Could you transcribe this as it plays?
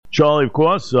Charlie, of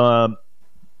course.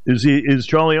 Is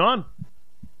Charlie on?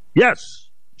 Yes,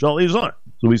 Charlie's on.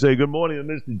 So we say good morning to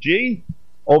Mr. G.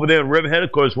 Over there in Riverhead,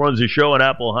 of course, runs the show at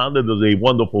Apple Honda. Does a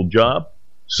wonderful job.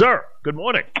 Sir, good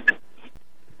morning.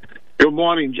 Good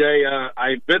morning, Jay.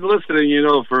 I've been listening,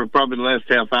 for probably the last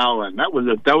half hour, and that was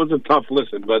a tough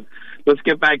listen. But let's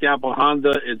get back to Apple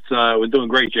Honda. We're doing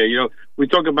great, Jay. We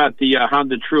talk about the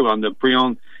Honda True on the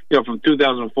pre-owned, from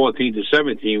 2014 to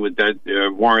 17 with that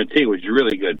warranty, which is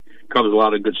really good. Covers a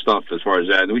lot of good stuff as far as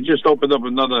that. And we just opened up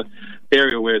another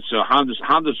area where it's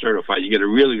Honda certified. You get a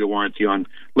really good warranty on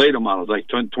later models like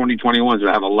 2021s.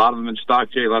 I have a lot of them in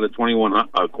stock, Jay. A lot of 21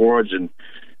 Accords and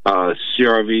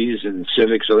CRVs and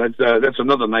Civics. So that's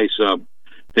another nice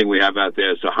thing we have out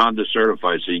there. It's a Honda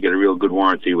certified, so you get a real good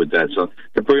warranty with that. So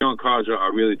the pre-owned cars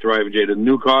are really thriving, Jay. The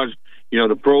new cars,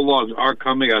 the Prologues are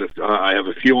coming. I have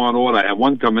a few on order. I have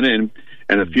one coming in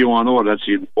and a few on order. That's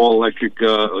the all-electric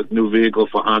new vehicle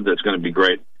for Honda. It's going to be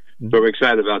great. Mm-hmm. So we're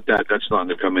excited about that. That's starting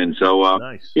to come in. So,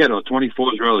 nice.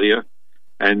 24 is really here.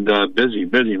 And busy,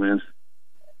 man.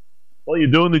 Well,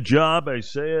 you're doing the job. I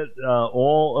say it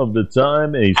all of the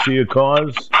time. A sea of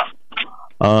cars.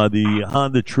 The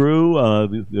Honda True,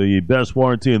 the best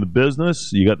warranty in the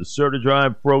business. You got the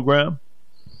CertiDrive program.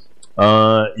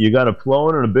 You got it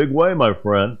flowing in a big way, my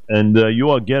friend. And you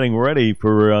are getting ready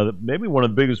for maybe one of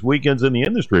the biggest weekends in the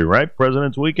industry, right?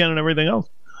 President's Weekend and everything else.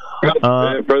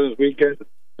 President's Weekend.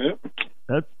 Yeah.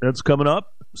 That's coming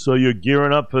up. So you're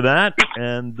gearing up for that.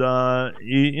 And,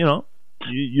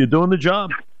 you're doing the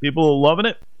job. People are loving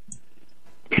it.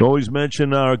 You always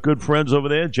mention our good friends over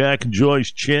there, Jack and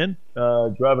Joyce Chin,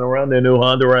 driving around their new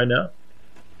Honda right now.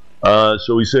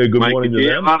 So we say good morning to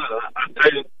them. I'll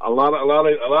tell you, a lot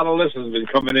of listeners have been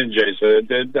coming in, Jay. So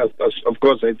of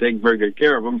course, I take very good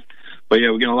care of them. But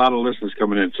yeah, we're getting a lot of listeners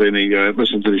coming in saying they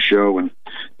listen to the show and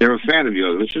they're a fan of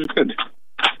yours, which is good.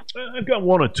 I've got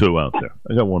one or two out there.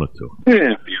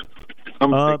 Yeah.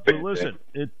 But listen,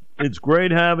 it's great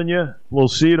having you. We'll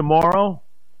see you tomorrow.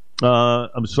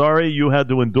 I'm sorry you had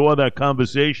to endure that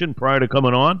conversation prior to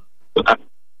coming on. That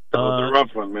was a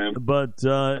rough one, man. But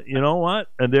you know what?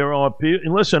 And there are people.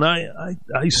 And listen, I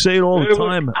say it all the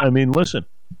time. I mean, listen.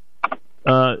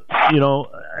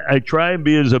 I try and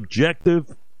be as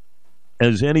objective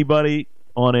as anybody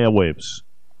on airwaves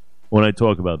when I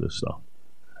talk about this stuff.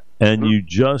 And you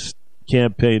just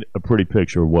can't paint a pretty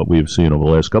picture of what we have seen over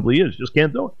the last couple of years. Just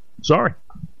can't do it. Sorry,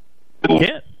 you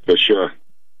can't. For sure,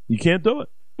 you can't do it.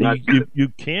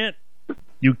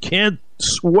 You can't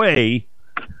sway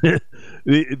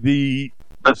the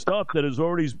stuff that has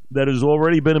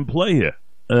already been in play here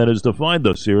and that has defined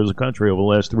us here as a country over the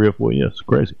last 3 or 4 years. It's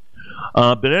crazy.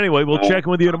 But anyway, we'll check in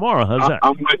with you tomorrow. How's that?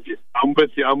 I'm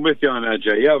with you on that,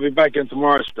 Jay. Yeah, I'll be back in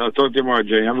tomorrow. I'll talk to you tomorrow,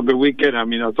 Jay. Have a good weekend.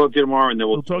 I'll talk to you tomorrow, and then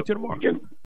we'll talk to you tomorrow.